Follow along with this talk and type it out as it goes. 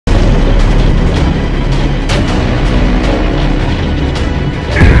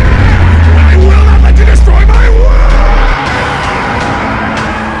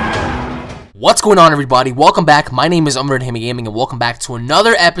What's going on, everybody? Welcome back. My name is UnrealStudioEnt, and welcome back to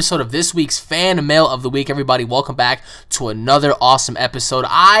another episode of this week's Fan Mail of the Week. Everybody, welcome back to another awesome episode.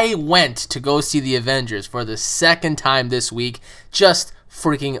 I went to go see The Avengers for the second time this week. Just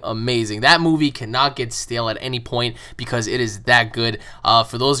freaking amazing. That movie cannot get stale at any point because it is that good.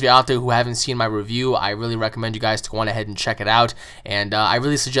 For those of you out there who haven't seen my review, I really recommend you guys to go on ahead and check it out, and I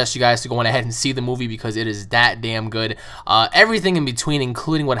really suggest you guys to go on ahead and see the movie because it is that damn good. Everything in between,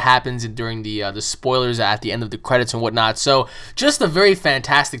 including what happens during the spoilers at the end of the credits and whatnot. So just a very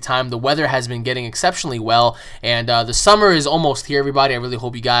fantastic time. The weather has been getting exceptionally well, and the summer is almost here, everybody. I really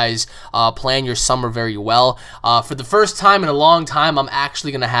hope you guys plan your summer very well. For the first time in a long time, I'm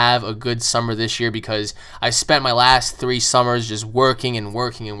actually gonna have a good summer this year because I spent my last 3 summers just working and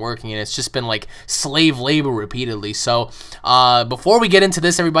it's just been like slave labor repeatedly. So before we get into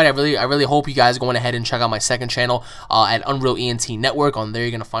this, everybody, I really hope you guys go ahead and check out my second channel at UnrealEnt Network. On there,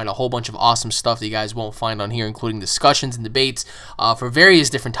 you're gonna find a whole bunch of awesome stuff that you guys won't find on here, including discussions and debates for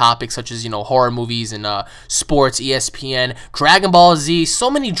various different topics such as, you know, horror movies and sports, ESPN, Dragon Ball Z, so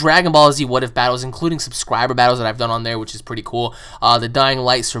many Dragon Ball Z what if battles, including subscriber battles that I've done on there, which is pretty cool. The Dying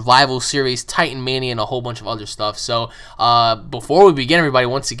Light survival series, Titan Mania, and a whole bunch of other stuff. So before we begin, everybody,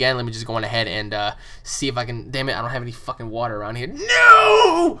 once again, let me just go on ahead and see if I can. Damn it, I don't have any fucking water around here.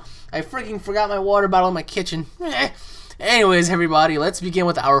 No, I freaking forgot my water bottle in my kitchen. Anyways, everybody, let's begin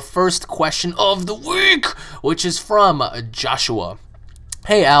with our first question of the week, which is from Joshua.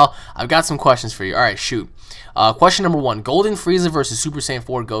 Hey Al, I've got some questions for you. Alright, shoot. Question number 1, Golden Frieza versus Super Saiyan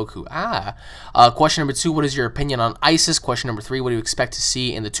 4 Goku. Question number 2, what is your opinion on ISIS? Question number 3, what do you expect to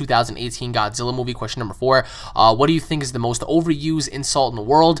see in the 2018 Godzilla movie? Question number 4, what do you think is the most overused insult in the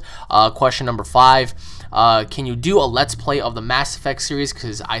world? Question number 5, can you do a Let's Play of the Mass Effect series?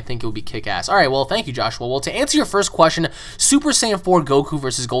 Because I think it would be kick-ass. Alright, well, thank you, Joshua. Well, to answer your first question, Super Saiyan 4 Goku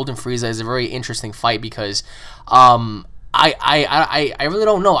versus Golden Frieza is a very interesting fight because, I really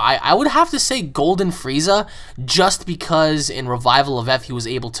don't know. I would have to say Golden Frieza just because in Revival of F he was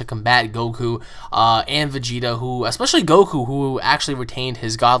able to combat Goku and Vegeta, who, especially Goku, who actually retained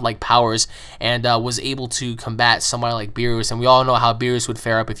his godlike powers and was able to combat somebody like Beerus, and we all know how Beerus would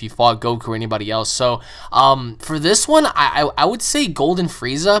fare up if he fought Goku or anybody else. So for this one, I would say Golden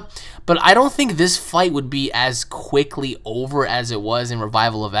Frieza, but I don't think this fight would be as quickly over as it was in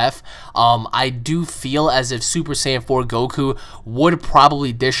Revival of F. I do feel as if Super Saiyan 4 Goku would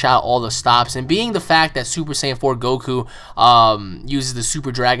probably dish out all the stops, and being the fact that Super Saiyan 4 Goku uses the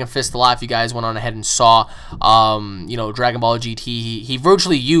Super Dragon Fist a lot, if you guys went on ahead and saw you know, Dragon Ball GT, he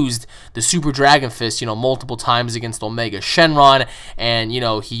virtually used the Super Dragon Fist, you know, multiple times against Omega Shenron, and, you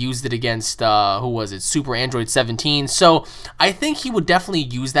know, he used it against who was it, Super Android 17. So I think he would definitely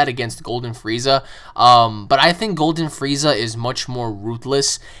use that against Golden Frieza, but I think Golden Frieza is much more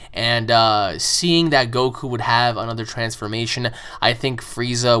ruthless, and seeing that Goku would have another transformation, I think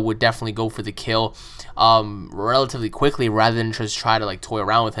Frieza would definitely go for the kill relatively quickly rather than just try to like toy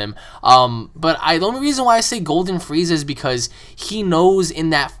around with him. But the only reason why I say Golden Frieza is because he knows in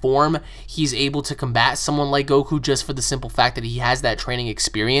that form he's able to combat someone like Goku just for the simple fact that he has that training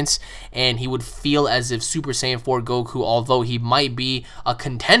experience, and he would feel as if Super Saiyan 4 Goku, although he might be a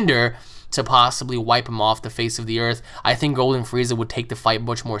contender to possibly wipe him off the face of the earth, I think Golden Frieza would take the fight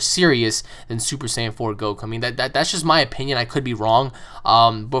much more serious than Super Saiyan 4 Goku. I mean, that's just my opinion. I could be wrong.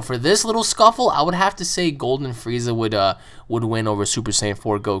 But for this little scuffle, I would have to say Golden Frieza would win over Super Saiyan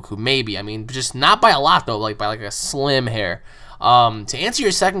 4 Goku. Maybe. I mean, just not by a lot, though, like by like a slim hair. To answer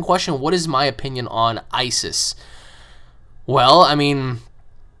your second question, what is my opinion on ISIS? Well, I mean,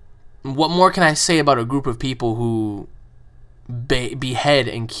 what more can I say about a group of people who behead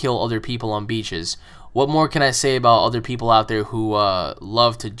and kill other people on beaches? What more can I say about other people out there who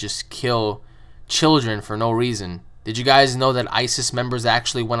love to just kill children for no reason? Did you guys know that ISIS members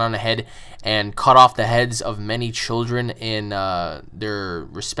actually went on ahead and cut off the heads of many children in their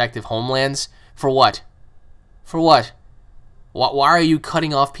respective homelands? For what? For what? Why are you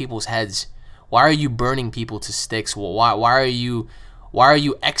cutting off people's heads? Why are you burning people to sticks? Why are you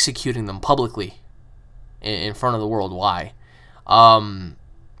executing them publicly in front of the world? Why?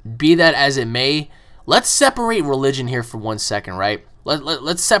 Be that as it may, let's separate religion here for 1 second, right?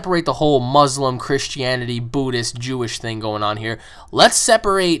 Let's separate the whole Muslim, Christianity, Buddhist, Jewish thing going on here. Let's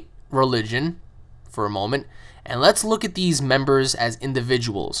separate religion for a moment, and let's look at these members as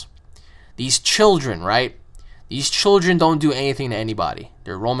individuals. These children, right? These children don't do anything to anybody.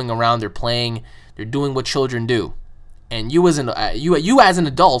 They're roaming around, they're playing, they're doing what children do. And you as an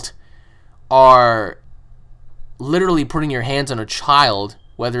adult are literally putting your hands on a child,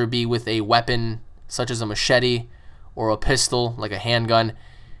 whether it be with a weapon such as a machete or a pistol like a handgun,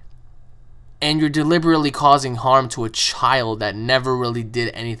 and you're deliberately causing harm to a child that never really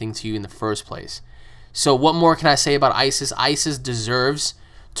did anything to you in the first place. So what more can I say about ISIS? ISIS deserves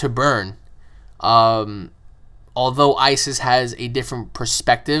to burn. Although ISIS has a different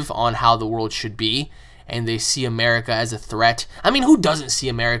perspective on how the world should be, and they see America as a threat. I mean, who doesn't see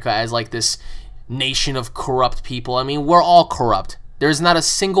America as like this nation of corrupt people? I mean, we're all corrupt. There's not a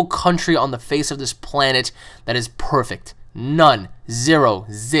single country on the face of this planet that is perfect. None. Zero.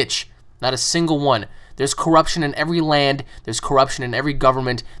 Zitch. Not a single one. There's corruption in every land. There's corruption in every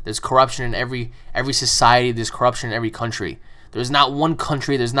government. There's corruption in every society. There's corruption in every country. There's not one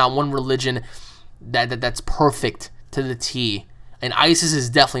country. There's not one religion that's perfect to the T. And ISIS is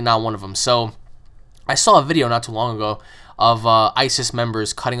definitely not one of them. So I saw a video not too long ago of ISIS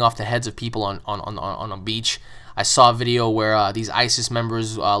members cutting off the heads of people on a beach. I saw a video where these ISIS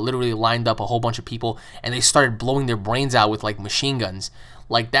members literally lined up a whole bunch of people and they started blowing their brains out with like machine guns.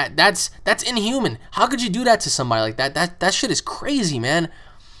 Like that's inhuman. How could you do that to somebody like that? That shit is crazy, man.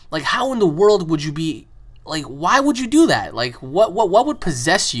 Like, how in the world would you be, like, why would you do that? Like, what would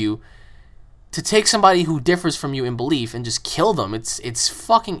possess you to take somebody who differs from you in belief and just kill them? It's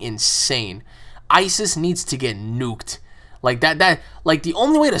fucking insane. ISIS needs to get nuked. Like like the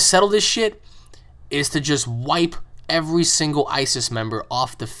only way to settle this shit is to just wipe every single ISIS member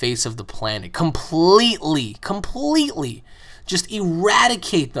off the face of the planet completely. Just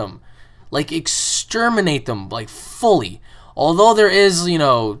eradicate them, like exterminate them, like fully. Although there is, you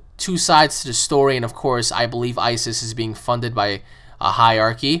know, two sides to the story, and of course I believe ISIS is being funded by a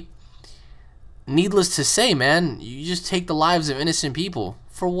hierarchy. Needless to say, man, you just take the lives of innocent people.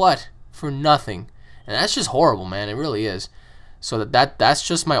 For what? For nothing. And that's just horrible, man. It really is. So that's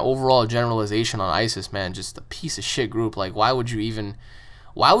just my overall generalization on ISIS, man. Just a piece of shit group. Like, why would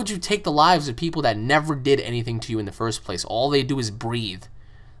you take the lives of people that never did anything to you in the first place? All they do is breathe.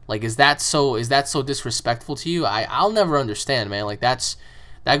 Like, is that so disrespectful to you? I'll never understand, man. Like, that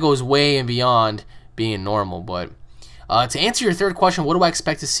goes way and beyond being normal. But to answer your third question, what do I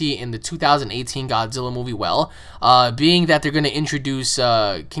expect to see in the 2018 Godzilla movie? Well, being that they're going to introduce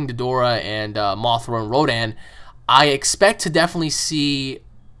King Ghidorah and Mothra and Rodan, I expect to definitely see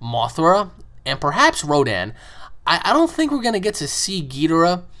Mothra and perhaps Rodan. I don't think we're going to get to see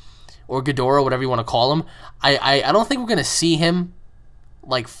Ghidorah or Ghidorah, whatever you want to call him. I don't think we're going to see him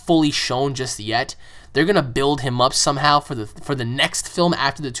like fully shown just yet. They're going to build him up somehow for the next film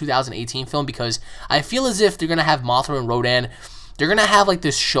after the 2018 film, because I feel as if they're going to have Mothra and Rodan. They're going to have like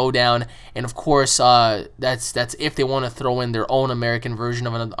this showdown, and of course that's if they want to throw in their own American version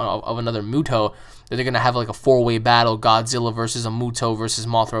of another Muto. They're going to have like a four-way battle, Godzilla versus a Muto versus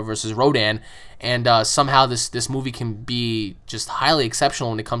Mothra versus Rodan, and somehow this movie can be just highly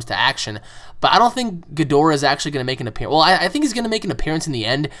exceptional when it comes to action. But I don't think Ghidorah is actually going to make an appearance. Well, I think he's going to make an appearance in the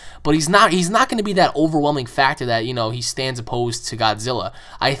end, but he's not going to be that overwhelming factor that, you know, he stands opposed to Godzilla.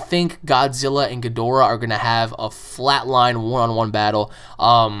 I think Godzilla and Ghidorah are going to have a flatline one-on-one battle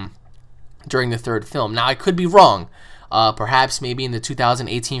during the third film. Now, I could be wrong. Perhaps maybe in the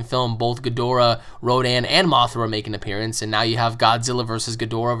 2018 film, both Ghidorah, Rodan, and Mothra make an appearance, and now you have Godzilla versus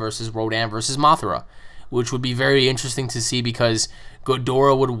Ghidorah versus Rodan versus Mothra, which would be very interesting to see, because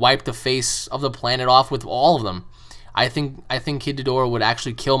Ghidorah would wipe the face of the planet off with all of them. I think Kid Ghidorah would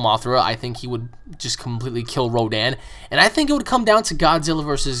actually kill Mothra. I think he would just completely kill Rodan. And I think it would come down to Godzilla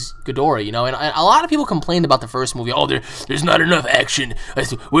versus Ghidorah, you know. And a lot of people complained about the first movie. Oh, there's not enough action.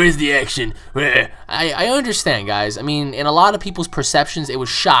 Where's the action? I understand, guys. I mean, in a lot of people's perceptions, it was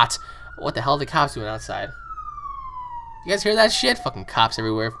shot. What the hell are the cops doing outside? You guys hear that shit? Fucking cops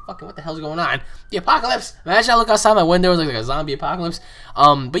everywhere. Fucking what the hell's going on? The apocalypse! Imagine I look outside my window, it's like a zombie apocalypse.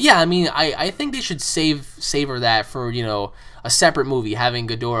 But yeah, I mean, I think they should savor that for, you know, a separate movie, having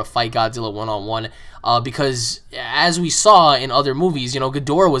Ghidorah fight Godzilla one-on-one. Because as we saw in other movies, you know,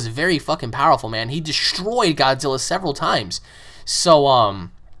 Ghidorah was very fucking powerful, man. He destroyed Godzilla several times. So,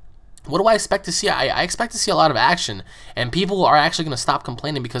 what do I expect to see? I expect to see a lot of action, and people are actually going to stop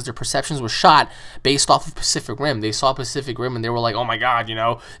complaining because their perceptions were shot based off of Pacific Rim. They saw Pacific Rim and they were like, oh my god, you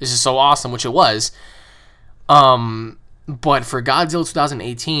know, this is so awesome, which it was. But for Godzilla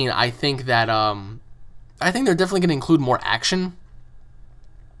 2018, I think that they're definitely going to include more action.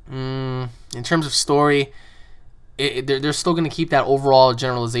 In terms of story, they're still going to keep that overall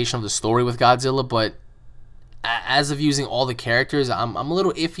generalization of the story with Godzilla, but as of using all the characters, I'm a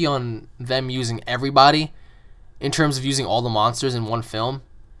little iffy on them using everybody in terms of using all the monsters in one film.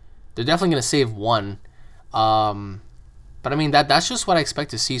 They're definitely going to save one. But I mean, that's just what I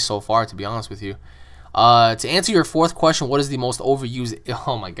expect to see so far, to be honest with you. To answer your fourth question, what is the most overused,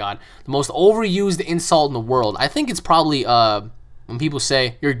 oh my god, the most overused insult in the world? I think it's probably when people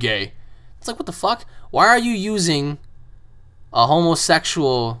say, you're gay. It's like, what the fuck? Why are you using a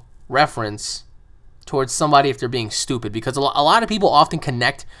homosexual reference towards somebody if they're being stupid? Because a lot of people often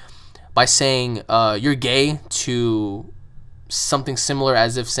connect by saying you're gay to something similar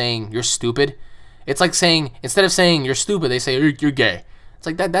as if saying you're stupid. It's like saying, instead of saying you're stupid, they say you're gay. It's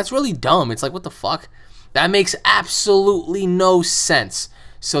like that's really dumb. It's like, what the fuck? That makes absolutely no sense.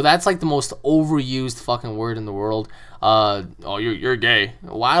 So that's like the most overused fucking word in the world. Oh, you're gay.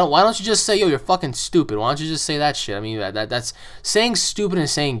 Why don't you just say, yo, you're fucking stupid? Why don't you just say that shit? I mean, that's saying stupid and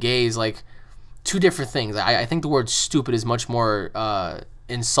saying gay is like two different things. I think the word stupid is much more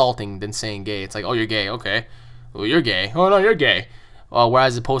insulting than saying gay. It's like, oh, you're gay, okay. Well, you're gay. Oh no, you're gay.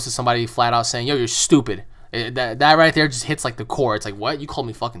 Whereas opposed to somebody flat out saying, yo, you're stupid. That right there just hits like the core. It's like, what? You called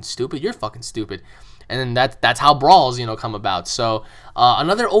me fucking stupid? You're fucking stupid. And then that's how brawls, you know, come about. So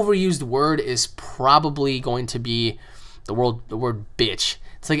another overused word is probably going to be the word bitch.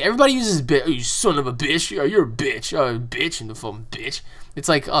 It's like everybody uses bitch. Oh, you son of a bitch. Oh, you're a bitch. Oh, bitch in the phone, bitch. It's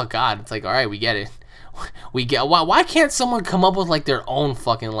like, oh god. It's like, all right, we get it. We get. Why can't someone come up with like their own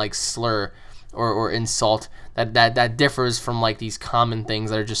fucking like slur or insult that differs from like these common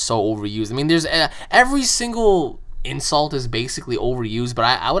things that are just so overused? I mean, there's every single insult is basically overused, but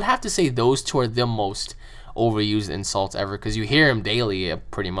I would have to say those two are the most overused insults ever, because you hear them daily,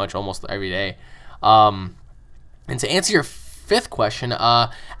 pretty much almost every day. And to answer your fifth question,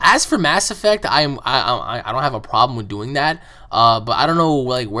 as for Mass Effect, I don't have a problem with doing that, but I don't know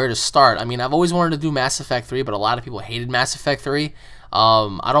like where to start. I mean, I've always wanted to do Mass Effect 3, but a lot of people hated Mass Effect 3.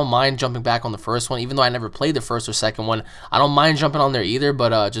 I don't mind jumping back on the first one, even though I never played the first or second one. I don't mind jumping on there either,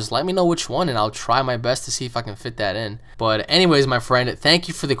 but just let me know which one, and I'll try my best to see if I can fit that in. But anyways, my friend, thank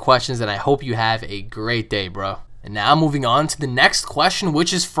you for the questions, and I hope you have a great day, bro. And now moving on to the next question,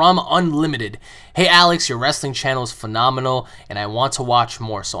 which is from Unlimited. Hey Alex, your wrestling channel is phenomenal, and I want to watch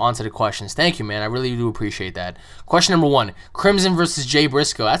more. So on to the questions. Thank you, man. I really do appreciate that. Question number 1, Crimson versus Jay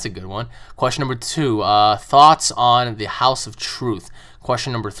Briscoe. That's a good one. Question number 2, thoughts on the House of Truth.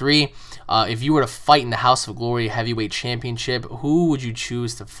 Question number 3, if you were to fight in the House of Glory Heavyweight Championship, who would you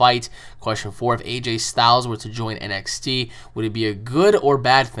choose to fight? Question 4, if AJ Styles were to join NXT, would it be a good or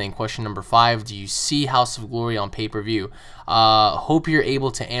bad thing? Question number 5, do you see House of Glory on pay-per-view? Hope you're able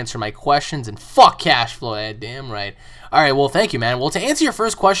to answer my questions, and fuck cash flow. Damn right. All right, well, thank you, man. Well, to answer your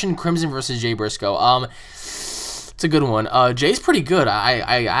first question, Crimson versus Jay Briscoe, it's a good one. Jay's pretty good.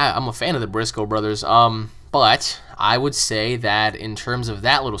 I'm a fan of the Briscoe brothers. But I would say that in terms of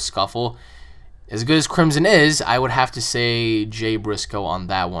that little scuffle, as good as Crimson is, I would have to say Jay Briscoe on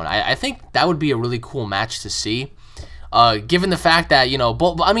that one. I think that would be a really cool match to see. Given the fact that, you know,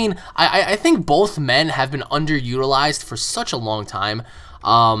 I think both men have been underutilized for such a long time.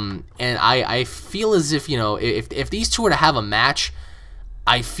 And I feel as if, you know, if these two were to have a match,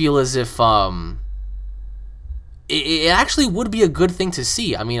 I feel as if it actually would be a good thing to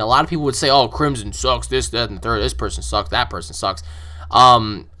see. I mean, a lot of people would say, oh, Crimson sucks, this, that, and the third, this person sucks, that person sucks.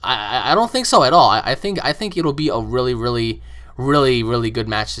 I don't think so at all. I think it'll be a really, really, really, really good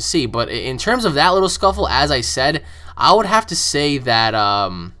match to see. But in terms of that little scuffle, as I said, I would have to say that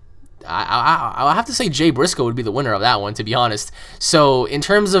I have to say Jay Briscoe would be the winner of that one, to be honest. So in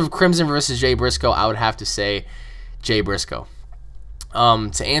terms of Crimson versus Jay Briscoe, I would have to say Jay Briscoe.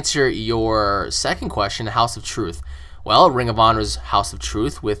 To answer your second question, House of Truth. Well, Ring of Honor's House of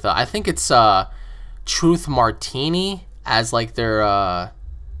Truth with I think it's Truth Martini as like their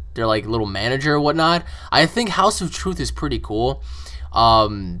like little manager or whatnot. I think House of Truth is pretty cool.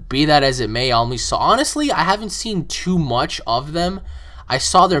 Be that as it may, honestly, I haven't seen too much of them. I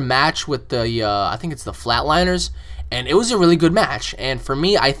saw their match with the I think it's the Flatliners, and it was a really good match. And for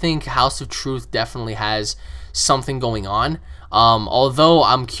me, I think House of Truth definitely has something going on. Although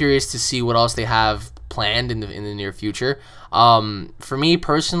I'm curious to see what else they have planned in the near future. For me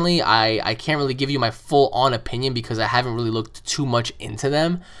personally, I can't really give you my full-on opinion because I haven't really looked too much into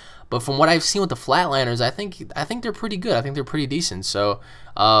them. But from what I've seen with the Flatliners, I think they're pretty good. I think they're pretty decent. So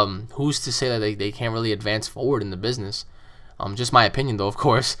who's to say that they can't really advance forward in the business? Just my opinion, though, of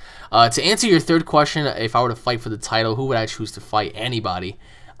course. To answer your third question, if I were to fight for the title, who would I choose to fight? Anybody.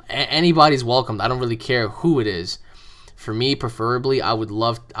 Anybody's welcomed. I don't really care who it is. For me, preferably, I would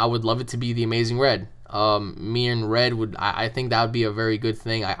love it to be the Amazing Red. Me and Red I think that would be a very good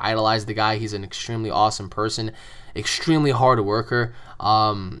thing. I idolize the guy. He's an extremely awesome person, extremely hard worker,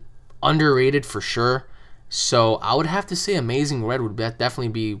 underrated for sure. So I would have to say Amazing Red would definitely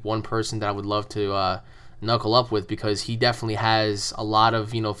be one person that I would love to knuckle up with, because he definitely has a lot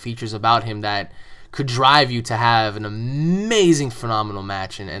of, you know, features about him that could drive you to have an amazing, phenomenal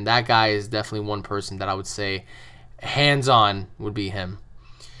match. And that guy is definitely one person that I would say hands-on would be him.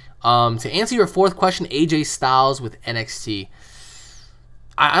 To answer your fourth question, AJ Styles with NXT.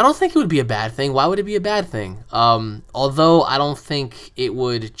 I don't think it would be a bad thing. Why would it be a bad thing? Although I don't think it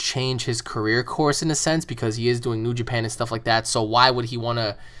would change his career course in a sense, because he is doing New Japan and stuff like that. So why would he want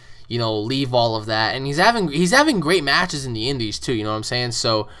to, leave all of that? And he's having great matches in the indies too. You know what I'm saying?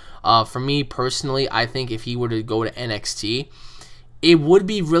 So for me personally, I think if he were to go to NXT, it would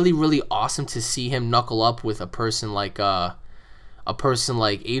be really, really awesome to see him knuckle up with a person like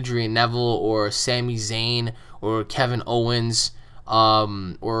Adrian Neville or Sami Zayn or Kevin Owens.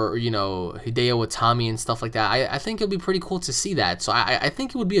 Or Hideo Itami and stuff like that. I think it would be pretty cool to see that. So I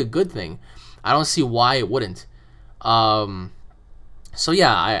think it would be a good thing. I don't see why it wouldn't. So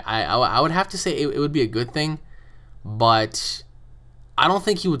yeah, I would have to say it would be a good thing, but I don't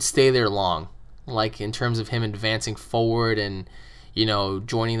think he would stay there long. Like in terms of him advancing forward and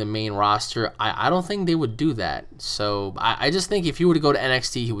joining the main roster, I don't think they would do that. So I just think if he were to go to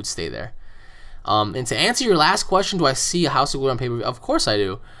NXT, he would stay there. And to answer your last question, do I see a House of Glory on pay-per-view? Of course I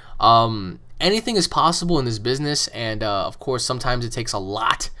do. Anything is possible in this business, and of course sometimes it takes a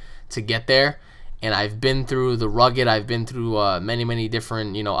lot to get there. And I've been through the rugged, I've been through many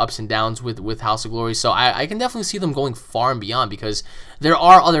different ups and downs with House of Glory. So I can definitely see them going far and beyond, because there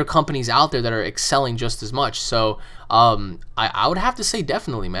are other companies out there that are excelling just as much. So I would have to say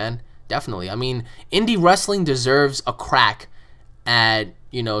definitely, man, definitely. I mean, indie wrestling deserves a crack at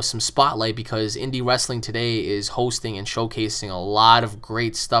some spotlight, because indie wrestling today is hosting and showcasing a lot of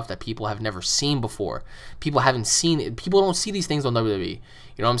great stuff that people have never seen before. People haven't seen it. People don't see these things on WWE. You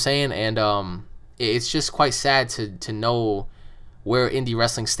know what I'm saying? And it's just quite sad to know where indie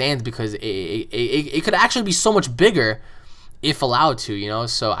wrestling stands, because it could actually be so much bigger if allowed to.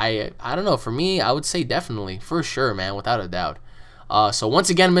 So I don't know. For me, I would say definitely, for sure, man, without a doubt. So once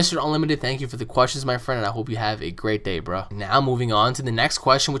again, Mr. Unlimited, thank you for the questions, my friend, and I hope you have a great day, bro. Now moving on to the next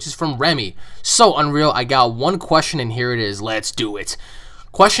question, which is from Remy. So Unreal, I got one question, and here it is. Let's do it.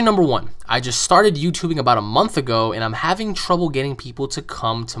 Question number 1. I just started YouTubing about a month ago, and I'm having trouble getting people to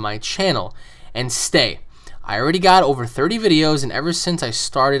come to my channel and stay. I already got over 30 videos, and ever since I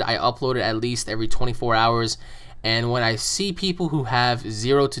started, I uploaded at least every 24 hours. And when I see people who have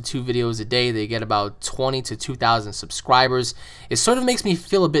 0 to 2 videos a day, they get about 20 to 2,000 subscribers. It sort of makes me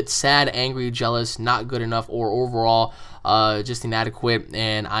feel a bit sad, angry, jealous, not good enough, or overall just inadequate.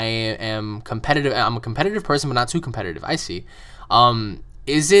 And I am competitive. I'm a competitive person, but not too competitive. I see.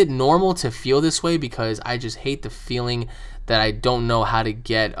 Is it normal to feel this way? Because I just hate the feeling that I don't know how to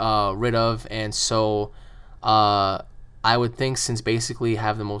get rid of. And so I would think, since basically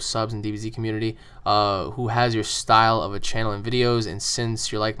have the most subs in DBZ community, who has your style of a channel and videos, and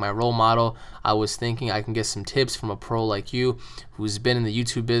since you're like my role model, I was thinking I can get some tips from a pro like you who's been in the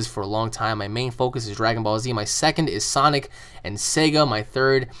YouTube biz for a long time. My main focus is Dragon Ball Z. My second is Sonic and Sega. My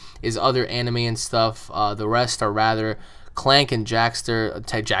third is other anime and stuff. The rest are rather Clank and Jackster,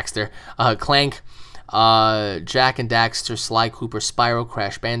 Clank, Jack and Daxter, Sly Cooper, Spyro,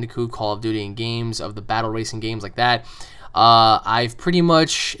 Crash Bandicoot, Call of Duty, and games of the battle racing games like that. I've pretty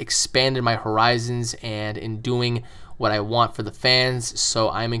much expanded my horizons and in doing what I want for the fans, so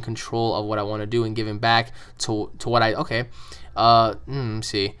I'm in control of what I want to do and giving back to what I, okay,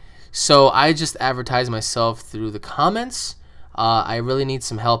 see. So I just advertise myself through the comments. I really need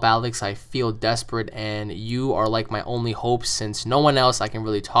some help, Alex. I feel desperate, and you are like my only hope, since no one else I can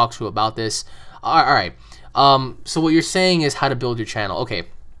really talk to about this. All right. So what you're saying is how to build your channel. Okay.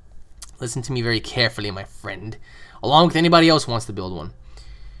 Listen to me very carefully, my friend, along with anybody else who wants to build one.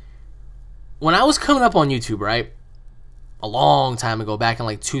 When I was coming up on YouTube, right, a long time ago, back in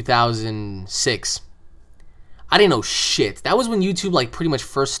like 2006, I didn't know shit. That was when YouTube like pretty much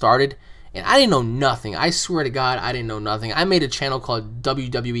first started, and I didn't know nothing. I swear to God, I didn't know nothing. I made a channel called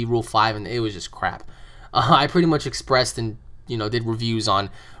WWE Rule 5, and it was just crap. I pretty much expressed and did reviews on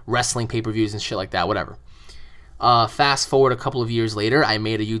wrestling pay-per-views and shit like that, whatever. Fast forward a couple of years later, I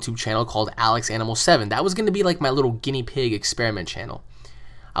made a YouTube channel called Alex Animal 7. That was going to be like my little guinea pig experiment channel.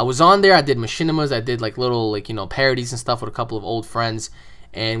 I was on there, I did machinimas, I did like little parodies and stuff with a couple of old friends,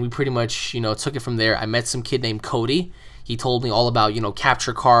 and we pretty much took it from there. I met some kid named Cody. He told me all about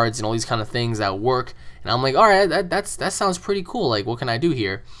capture cards and all these kind of things that work, and I'm like, all right, that sounds pretty cool. Like, what can I do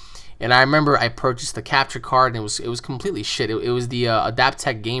here? And I remember I purchased the capture card, and it was completely shit. It was the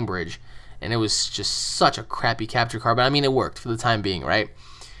Adaptec Game Bridge, and it was just such a crappy capture card, but I mean, it worked for the time being, right?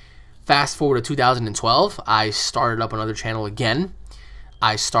 Fast forward to 2012, I started up another channel again.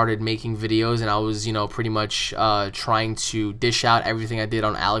 I started making videos, and I was, pretty much trying to dish out everything I did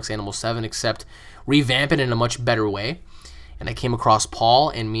on Alex Animal 7, except revamp it in a much better way. and I came across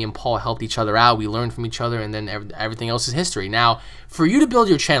Paul, and me and Paul helped each other out. We learned from each other, and then everything else is history. Now, for you to build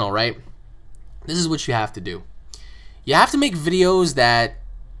your channel, right, this is what you have to do. You have to make videos that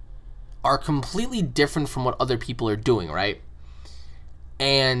are completely different from what other people are doing, right?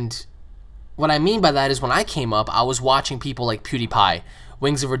 And what I mean by that is when I came up, I was watching people like PewDiePie,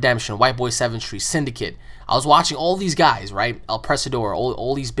 Wings of Redemption, White Boy 7th Street, Syndicate. I was watching all these guys, right? El Presador,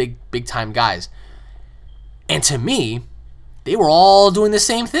 all these big time guys. And to me, they were all doing the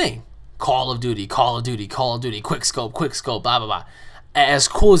same thing. Call of Duty, Call of Duty, Call of Duty, quick scope, blah, blah, blah. As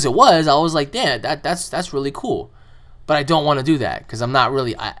cool as it was, I was like, damn, that's really cool. But I don't want to do that because I'm not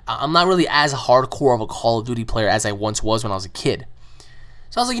really as hardcore of a Call of Duty player as I once was when I was a kid.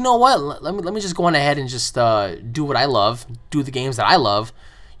 So I was like, you know what? Let me just go on ahead and just do what I love, do the games that I love.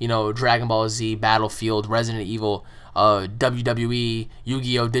 You know, Dragon Ball Z, Battlefield, Resident Evil, WWE,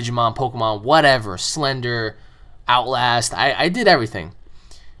 Yu-Gi-Oh, Digimon, Pokemon, whatever, Slender, Outlast. I did everything.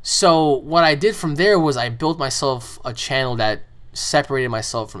 So what I did from there was I built myself a channel that separated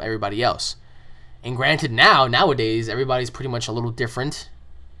myself from everybody else. And granted, nowadays, everybody's pretty much a little different,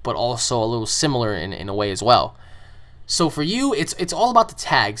 but also a little similar in a way as well. So for you, it's all about the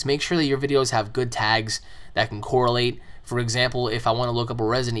tags. Make sure that your videos have good tags that can correlate. For example, if I want to look up a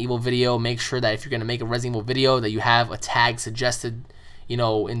Resident Evil video, make sure that if you're going to make a Resident Evil video that you have a tag suggested, you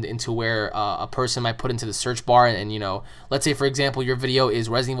know, into where a person might put into the search bar. And, you know, let's say, for example, your video is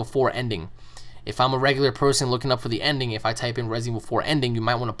Resident Evil 4 ending. If I'm a regular person looking up for the ending, if I type in Resident Evil 4 ending, you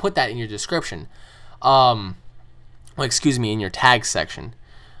might want to put that in your description. Well, excuse me, in your tag section.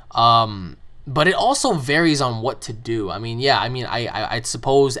 But it also varies on what to do. I mean, yeah, I'd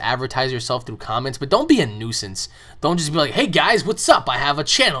suppose advertise yourself through comments, but don't be a nuisance. Don't just be like, hey guys, what's up? I have a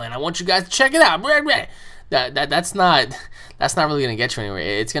channel and I want you guys to check it out. That's not really gonna get you anywhere.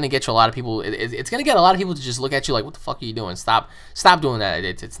 It's gonna get you a lot of people. It's gonna get a lot of people to just look at you like, what the fuck are you doing? Stop doing that.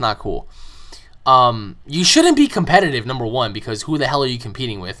 It's not cool. You shouldn't be competitive, number one, because who the hell are you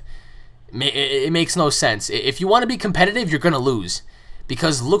competing with? It makes no sense. If you want to be competitive, you're gonna lose.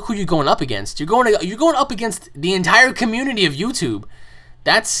 Because look who you're going up against. You're going up against the entire community of YouTube.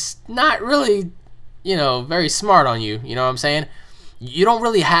 That's not really, you know, very smart on you. You know what I'm saying? You don't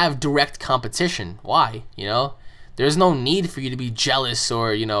really have direct competition. Why? You know, there's no need for you to be jealous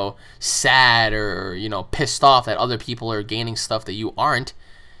or, you know, sad or, you know, pissed off that other people are gaining stuff that you aren't.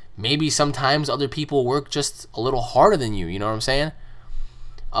 Maybe sometimes other people work just a little harder than you. You know what I'm saying?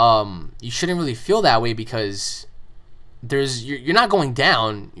 You shouldn't really feel that way because you're not going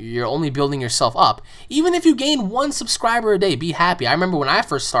down, you're only building yourself up. Even if you gain 1 subscriber a day, be happy. I remember when I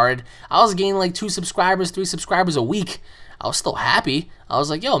first started, I was gaining like 2 subscribers, 3 subscribers a week. I was still happy. I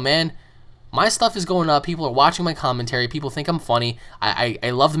was like, yo man, my stuff is going up, people are watching my commentary, people think I'm funny. I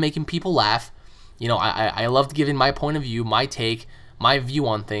love making people laugh. You know, I love giving my point of view, my take, my view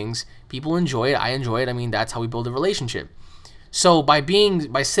on things. People enjoy it, I enjoy it. I mean, that's how we build a relationship. So by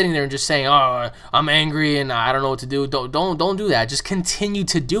sitting there and just saying, oh, I'm angry and I don't know what to do, don't do that. Just continue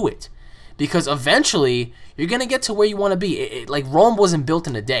to do it, because eventually you're gonna get to where you want to be. Like Rome wasn't built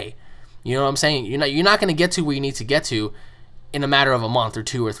in a day. You know what I'm saying? You're not gonna get to where you need to get to in a matter of a month or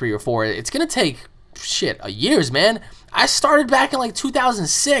 2 or 3 or 4. It's gonna take years, man. I started back in like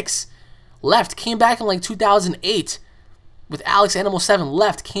 2006, came back in like 2008 with Alex Animal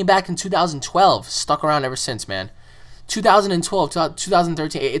 7, came back in 2012, stuck around ever since, man. 2012,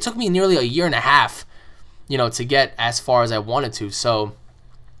 2013, it took me nearly a year and a half, you know, to get as far as I wanted to. So,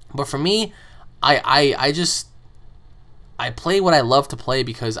 but for me, I play what I love to play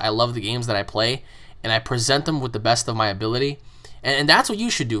because I love the games that I play, and I present them with the best of my ability, and that's what you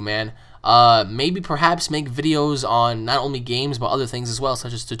should do, man. Maybe perhaps make videos on not only games but other things as well,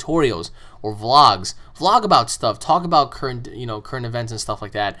 such as tutorials or vlogs. Vlog about stuff, talk about current events and stuff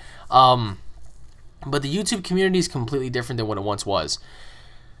like that. But the YouTube community is completely different than what it once was.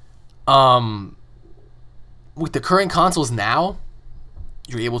 With the current consoles now,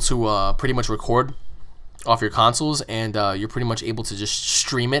 you're able to pretty much record off your consoles, and you're pretty much able to just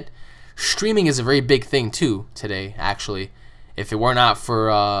stream it. Streaming is a very big thing too today, actually. If it were not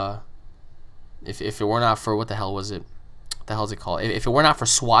for if it were not for what the hell was it? What the hell is it called? If it were not for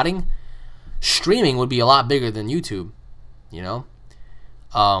swatting, streaming would be a lot bigger than YouTube. You know,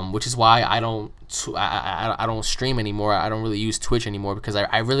 which is why I don't stream anymore. I don't really use Twitch anymore because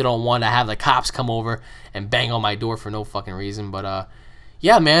I really don't want to have the cops come over and bang on my door for no fucking reason. But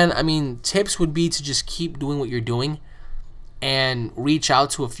yeah, man, I mean, tips would be to just keep doing what you're doing and reach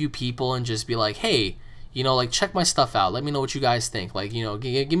out to a few people and just be like, hey, you know, like, check my stuff out. Let me know what you guys think. Like, you know,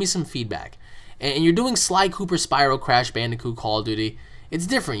 give me some feedback. And you're doing Sly Cooper, Spyro, Crash Bandicoot, Call of Duty. It's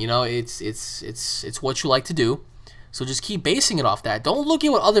different, you know. It's what you like to do. So just keep basing it off that. Don't look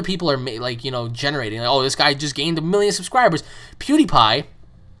at what other people are like, you know, generating. Like, oh, this guy just gained 1 million subscribers. PewDiePie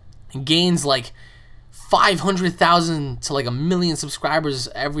gains like 500,000 to like 1 million subscribers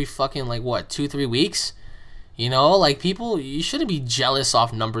every fucking like what 2-3 weeks. You know, like people, you shouldn't be jealous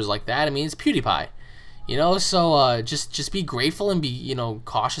off numbers like that. I mean, it's PewDiePie. You know, so just be grateful and be, you know,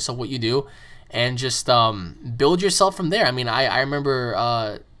 cautious of what you do, and just build yourself from there. I mean, I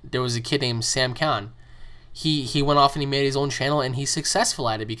remember there was a kid named Sam Khan. He went off and he made his own channel, and he's successful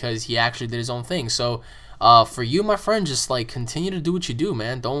at it because he actually did his own thing. So for you, my friend, just like continue to do what you do,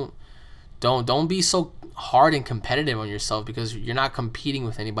 man. Don't be so hard and competitive on yourself, because you're not competing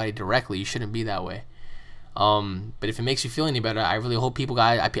with anybody directly. You shouldn't be that way. But if it makes you feel any better, I really hope people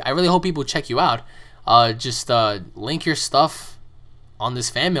I really hope people check you out. Just link your stuff on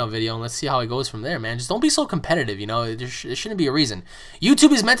this fan mail video, and let's see how it goes from there, man. Just don't be so competitive, you know. There shouldn't be a reason.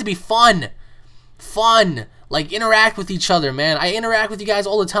 YouTube is meant to be fun. Like, interact with each other, man. I interact with you guys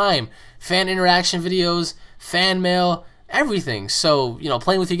all the time. Fan interaction videos, fan mail, everything. So, you know,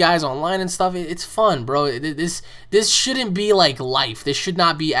 playing with you guys online and stuff, it's fun, bro. This shouldn't be like life. This should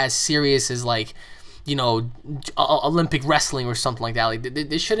not be as serious as, like, you know, Olympic wrestling or something like that. Like,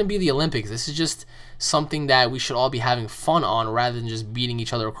 this shouldn't be the Olympics. This is just something that we should all be having fun on, rather than just beating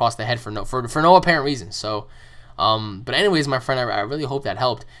each other across the head for no apparent reason. So, but anyways, my friend, I really hope that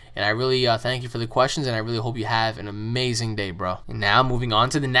helped, and I really thank you for the questions, and I really hope you have an amazing day, bro. And now moving on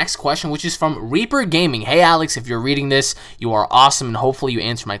to the next question, which is from Reaper Gaming. Hey Alex, if you're reading this, you are awesome, and hopefully you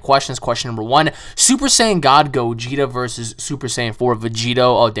answer my questions. Question number 1, Super Saiyan God Gogeta versus Super Saiyan 4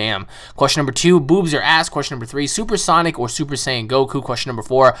 Vegito. Oh damn. Question number 2, boobs or ass. Question number 3, Super Sonic or Super Saiyan Goku. Question number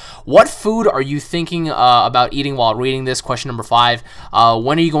 4, what food are you thinking about eating while reading this? Question number 5,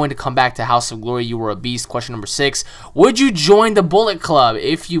 when are you going to come back to House of Glory? You were a beast. Question number 6, would you join the Bullet Club?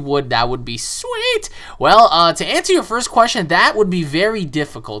 If you would, that would be sweet. Well, to answer your first question, that would be very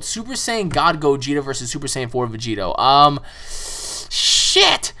difficult. Super Saiyan God Gogeta versus Super Saiyan 4 Vegito.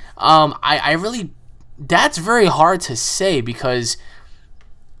 Shit. I really, that's very hard to say, because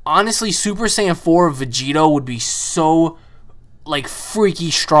honestly, Super Saiyan 4 Vegito would be so, like, freaky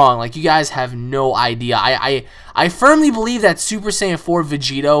strong. Like, you guys have no idea. I firmly believe that Super Saiyan 4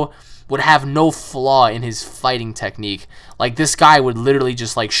 Vegito would have no flaw in his fighting technique. Like, this guy would literally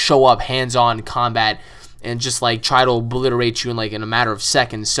just, like, show up hands-on combat and just, like, try to obliterate you in, like, in a matter of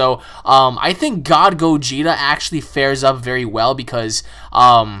seconds. So I think God Gogeta actually fares up very well, because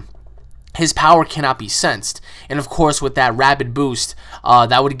his power cannot be sensed. And of course, with that rapid boost,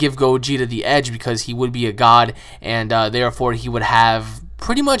 that would give Gogeta the edge, because he would be a god, and therefore he would have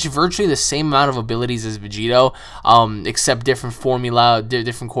pretty much virtually the same amount of abilities as Vegito, except different formula,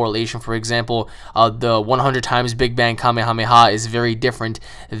 different correlation. For example, the 100 times Big Bang Kamehameha is very different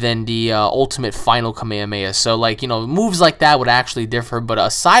than the ultimate final Kamehameha. So, like, you know, moves like that would actually differ. But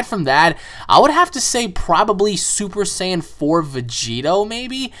aside from that, I would have to say probably Super Saiyan 4 Vegito,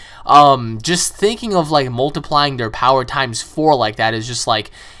 maybe. Just thinking of, like, multiplying their power times 4 like that is just,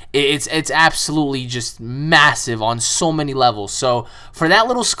 like, it's absolutely just massive on so many levels. So for that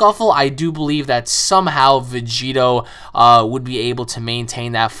little scuffle, I do believe that somehow Vegito would be able to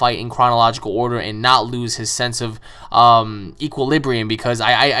maintain that fight in chronological order and not lose his sense of equilibrium, because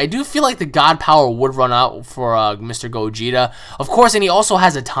I do feel like the god power would run out for Mr. Gogeta, of course, and he also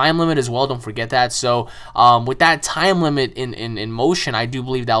has a time limit as well, don't forget that. So with that time limit in motion, I do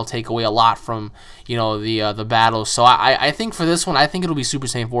believe that will take away a lot from, you know, the battle. So I think for this one, I think it'll be Super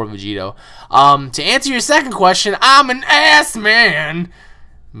Saiyan 4 Vegito. To answer your second question, I'm an ass man.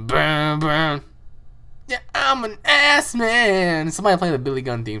 Boom, boom. Yeah, I'm an ass man. Somebody playing the Billy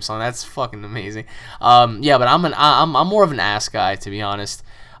Gunn theme song. That's fucking amazing. Yeah, but I'm more of an ass guy, to be honest.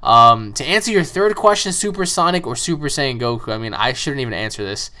 To answer your third question, Super Sonic or Super Saiyan Goku. I mean, I shouldn't even answer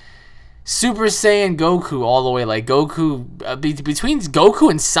this. Super Saiyan Goku all the way. Like, Goku, between Goku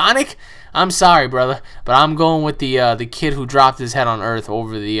and Sonic, I'm sorry, brother, but I'm going with the kid who dropped his head on Earth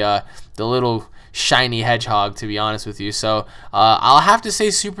over the little shiny hedgehog, to be honest with you. So I'll have to say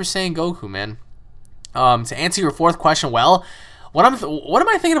Super Saiyan Goku, man. To answer your fourth question, well, what am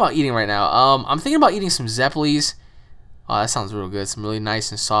I thinking about eating right now? I'm thinking about eating some Zeppelis. Oh, that sounds real good. Some really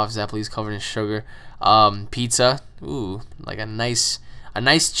nice and soft Zeppelis covered in sugar. Pizza. Ooh, like a nice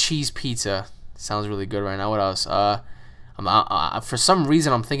cheese pizza. Sounds really good right now. What else? For some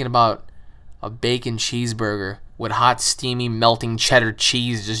reason, I'm thinking about a bacon cheeseburger with hot, steamy, melting cheddar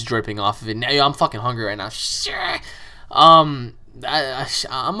cheese just dripping off of it. Now, I'm fucking hungry right now. Sure. I'm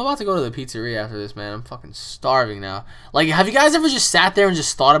about to go to the pizzeria after this, man. I'm fucking starving now. Like, have you guys ever just sat there and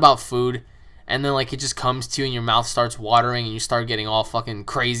just thought about food and then like it just comes to you and your mouth starts watering and you start getting all fucking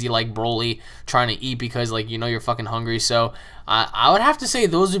crazy like Broly trying to eat because like you're fucking hungry. So I would have to say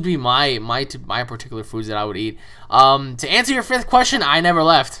those would be my particular foods that I would eat. To answer your 5th question, I never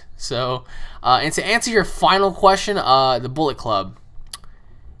left. So and to answer your final question, the Bullet Club.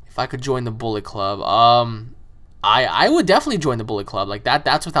 If I could join the Bullet Club, I would definitely join the Bullet Club. Like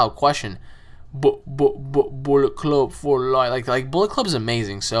that's without question. Bullet Club for life. Like Bullet Club is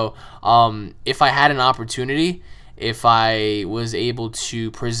amazing. So if I had an opportunity, if I was able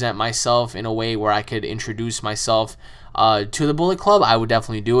to present myself in a way where I could introduce myself to the Bullet Club, I would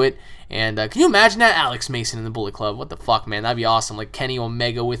definitely do it. And can you imagine that? Alex Mason in the Bullet Club. What the fuck, man? That'd be awesome. Like Kenny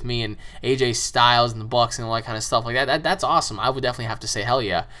Omega with me and AJ Styles and the Bucks and all that kind of stuff. Like that's awesome. I would definitely have to say hell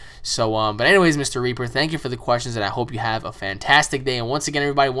yeah. So, but anyways, Mr. Reaper, thank you for the questions, and I hope you have a fantastic day. And once again,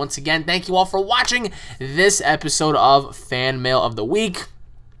 everybody, thank you all for watching this episode of Fan Mail of the Week.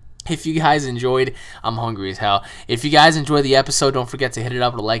 If you guys enjoyed, I'm hungry as hell. If you guys enjoyed the episode, don't forget to hit it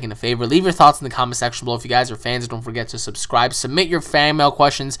up with a like and a favor. Leave your thoughts in the comment section below. If you guys are fans, don't forget to subscribe. Submit your fan mail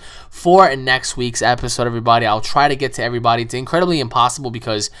questions for next week's episode, everybody. I'll try to get to everybody. It's incredibly impossible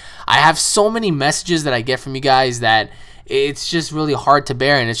because I have so many messages that I get from you guys that it's just really hard to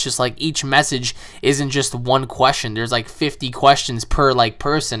bear, and it's just like each message isn't just one question. There's like 50 questions per like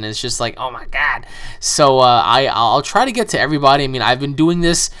person. It's just like, oh my god. So I'll try to get to everybody. I mean, I've been doing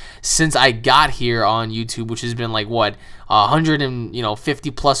this since I got here on YouTube, which has been like what,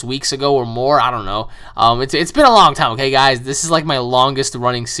 150 plus weeks ago or more. I don't know. It's been a long time. Okay, guys, this is like my longest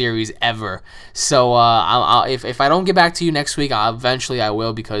running series ever. So if I don't get back to you next week, eventually I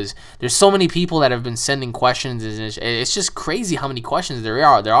will, because there's so many people that have been sending questions, and it's just crazy how many questions there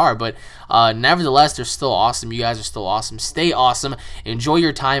are. But nevertheless, they're still awesome. You guys are still awesome. Stay awesome. Enjoy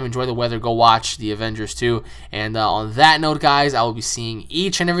your time. Enjoy the weather. Go watch the Avengers 2. And on that note, guys, I will be seeing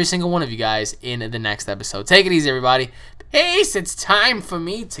each and every single one of you guys in the next episode. Take it easy, everybody. Peace. It's time for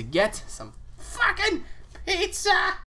me to get some fucking pizza.